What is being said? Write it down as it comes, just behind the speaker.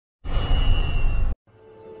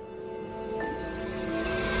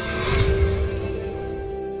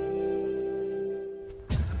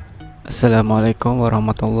Assalamualaikum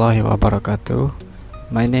warahmatullahi wabarakatuh.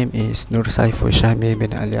 My name is SYAHMI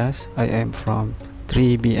bin ALIAS. I am from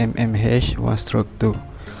 3BMMH 1/2.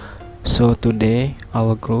 So today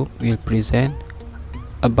our group will present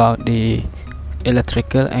about the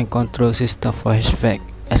electrical and control system for HVAC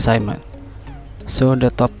assignment. So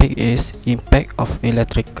the topic is impact of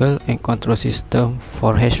electrical and control system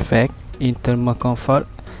for HVAC in thermal comfort,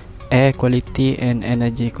 air quality and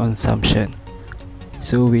energy consumption.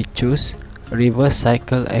 So we choose reverse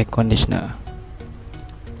cycle air conditioner.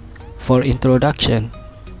 For introduction,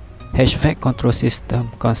 HVAC control system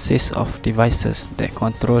consists of devices that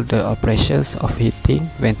control the operations of heating,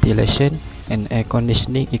 ventilation and air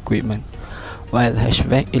conditioning equipment, while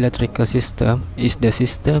HVAC electrical system is the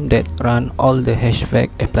system that run all the HVAC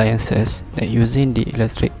appliances that using the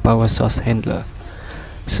electric power source handler.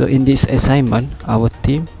 So in this assignment, our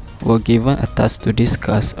team were given a task to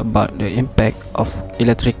discuss about the impact of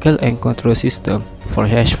electrical and control system for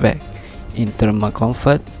HVAC in thermal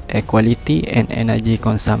comfort, air quality and energy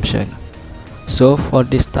consumption. So for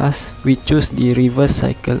this task, we choose the reverse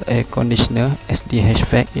cycle air conditioner as the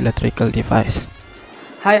HVAC electrical device.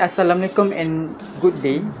 Hi, Assalamualaikum and good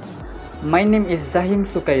day. My name is ZAHIM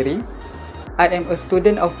SUKAIRI. I am a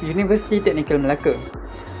student of University Technical Melaka.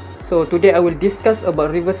 So today I will discuss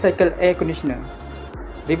about reverse cycle air conditioner.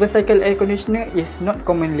 Reverse cycle air conditioner is not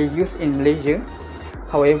commonly used in Malaysia.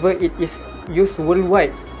 However, it is used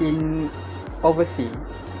worldwide in overseas.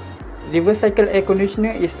 Reverse cycle air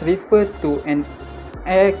conditioner is referred to an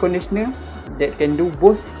air conditioner that can do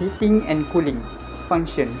both heating and cooling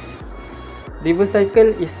functions. Reverse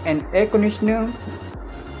cycle is an air conditioner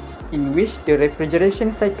in which the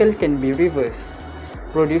refrigeration cycle can be reversed,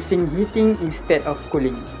 producing heating instead of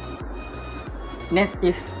cooling. Next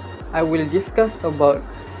is I will discuss about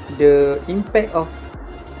the impact of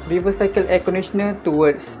reverse cycle air conditioner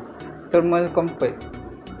towards thermal comfort.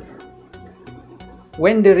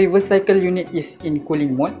 When the reverse cycle unit is in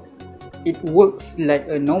cooling mode, it works like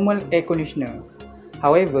a normal air conditioner.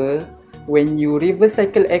 However, when your reverse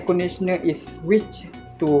cycle air conditioner is switched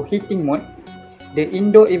to heating mode, the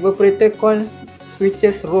indoor evaporator coil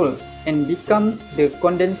switches roles and becomes the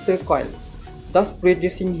condenser coil, thus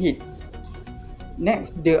producing heat.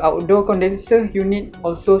 Next, the outdoor condenser unit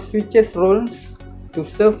also switches roles to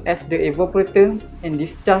serve as the evaporator and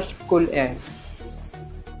discharge cool air.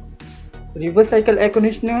 Reverse cycle air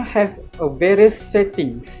conditioner have various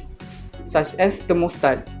settings, such as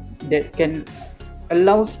thermostat that can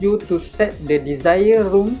allows you to set the desired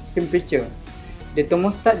room temperature. The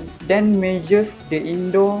thermostat then measures the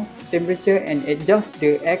indoor temperature and adjusts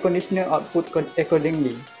the air conditioner output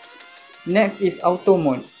accordingly. Next is auto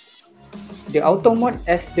mode. The auto mode,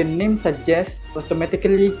 as the name suggests,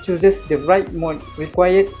 automatically chooses the right mode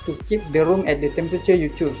required to keep the room at the temperature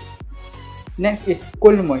you choose. Next is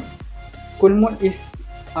cool mode. Cool mode is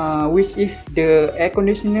which is the air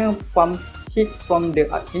conditioner pumps heat from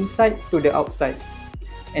the inside to the outside.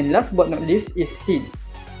 And last but not least is heat.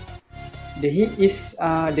 The heat is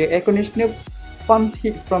the air conditioner pumps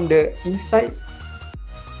heat from the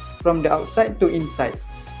outside to inside.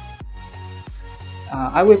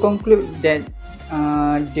 I will conclude that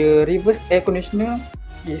the reverse air conditioner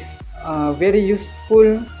is very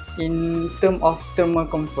useful in terms of thermal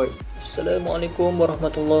comfort. Assalamualaikum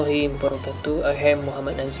warahmatullahi wabarakatuh. I am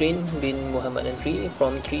Muhammad Nazrin bin Muhammad Nazri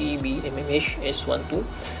from 3BMMH S12.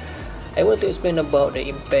 I want to explain about the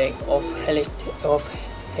impact of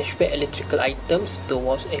HVAC electrical items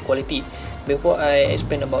towards air quality. Before I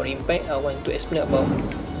explain about the impact, I want to explain about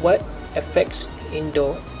what affects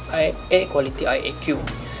indoor air quality IAQ.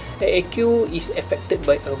 IAQ is affected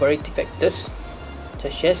by a variety of factors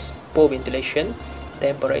such as poor ventilation,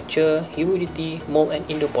 temperature, humidity, mold and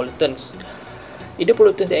indoor pollutants. Indoor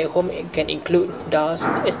pollutants at home can include dust,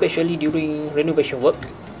 especially during renovation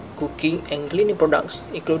work, cooking and cleaning products,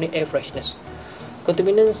 including air freshness.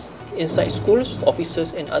 Contaminants inside schools,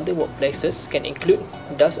 offices and other workplaces can include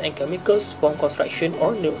dust and chemicals from construction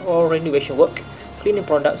or renovation work, cleaning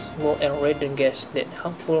products, smoke and radon gas that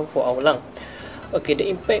harmful for our lung. Okay, the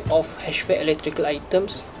impact of HVAC electrical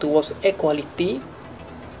items towards air quality,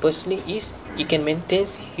 firstly is it can maintain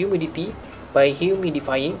humidity by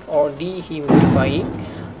humidifying or dehumidifying,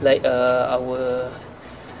 like our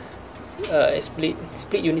split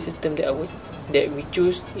unit system that we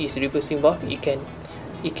choose is reversing valve. It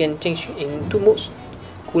can change in two modes,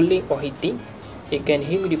 cooling or heating. It can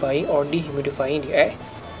humidifying or dehumidifying the air.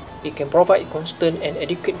 It can provide constant and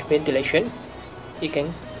adequate ventilation. It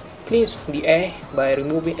can cleanse the air by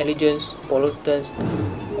removing allergens, pollutants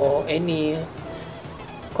or any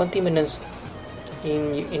contaminants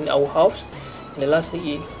in our house. And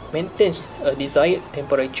lastly, maintains a desired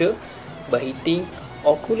temperature by heating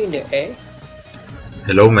or cooling the air.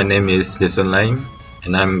 Hello, my name is LAING,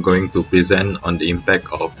 and I'm going to present on the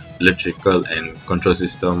impact of electrical and control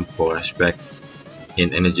system for HVAC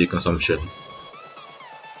in energy consumption.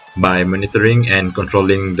 By monitoring and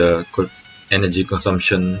controlling the energy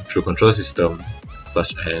consumption through control system,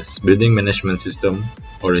 such as building management system,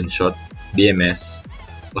 or in short, BMS,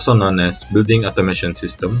 also known as building automation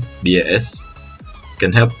system, BAS,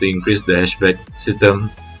 can help to increase the HVAC system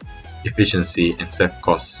efficiency and save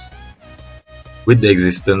costs. With the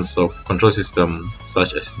existence of control system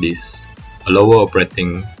such as this, a lower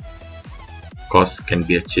operating cost can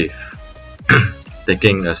be achieved.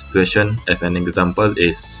 Taking a situation as an example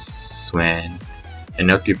is when an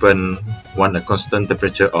occupant wants a constant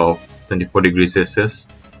temperature of 24 degrees Celsius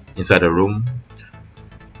inside a room.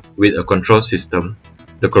 With a control system,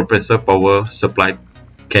 the compressor power supply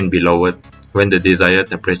can be lowered when the desired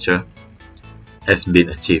temperature has been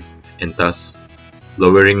achieved, and thus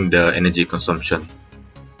lowering the energy consumption.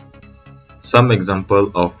 Some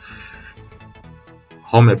example of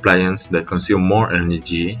home appliances that consume more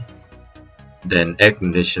energy than air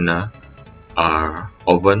conditioner are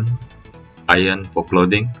oven, iron for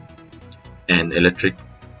clothing, and electric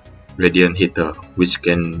radiant heater, which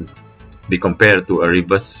can be compared to a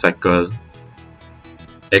reverse cycle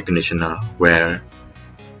air conditioner, where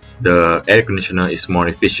the air conditioner is more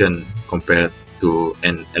efficient compared to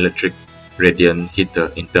an electric radiant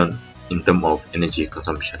heater in term of energy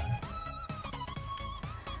consumption.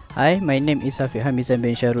 Hi, my name is Afiq Hamizan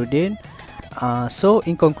bin Syaharudin. So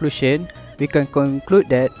in conclusion, we can conclude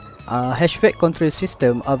that HVAC control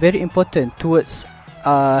system are very important towards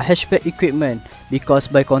HVAC equipment, because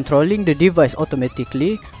by controlling the device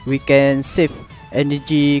automatically, we can save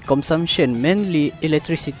energy consumption, mainly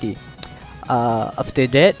electricity. After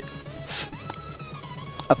that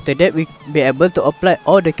we be able to apply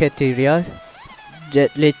all the criteria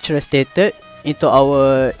that lecturer stated into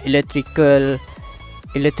our electrical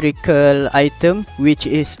item, which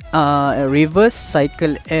is a reverse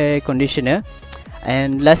cycle air conditioner.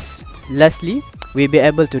 And lastly, we be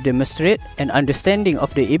able to demonstrate an understanding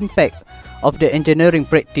of the impact of the engineering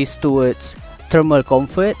practice towards thermal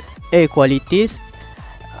comfort, air quality,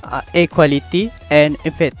 and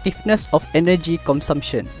effectiveness of energy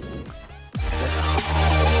consumption.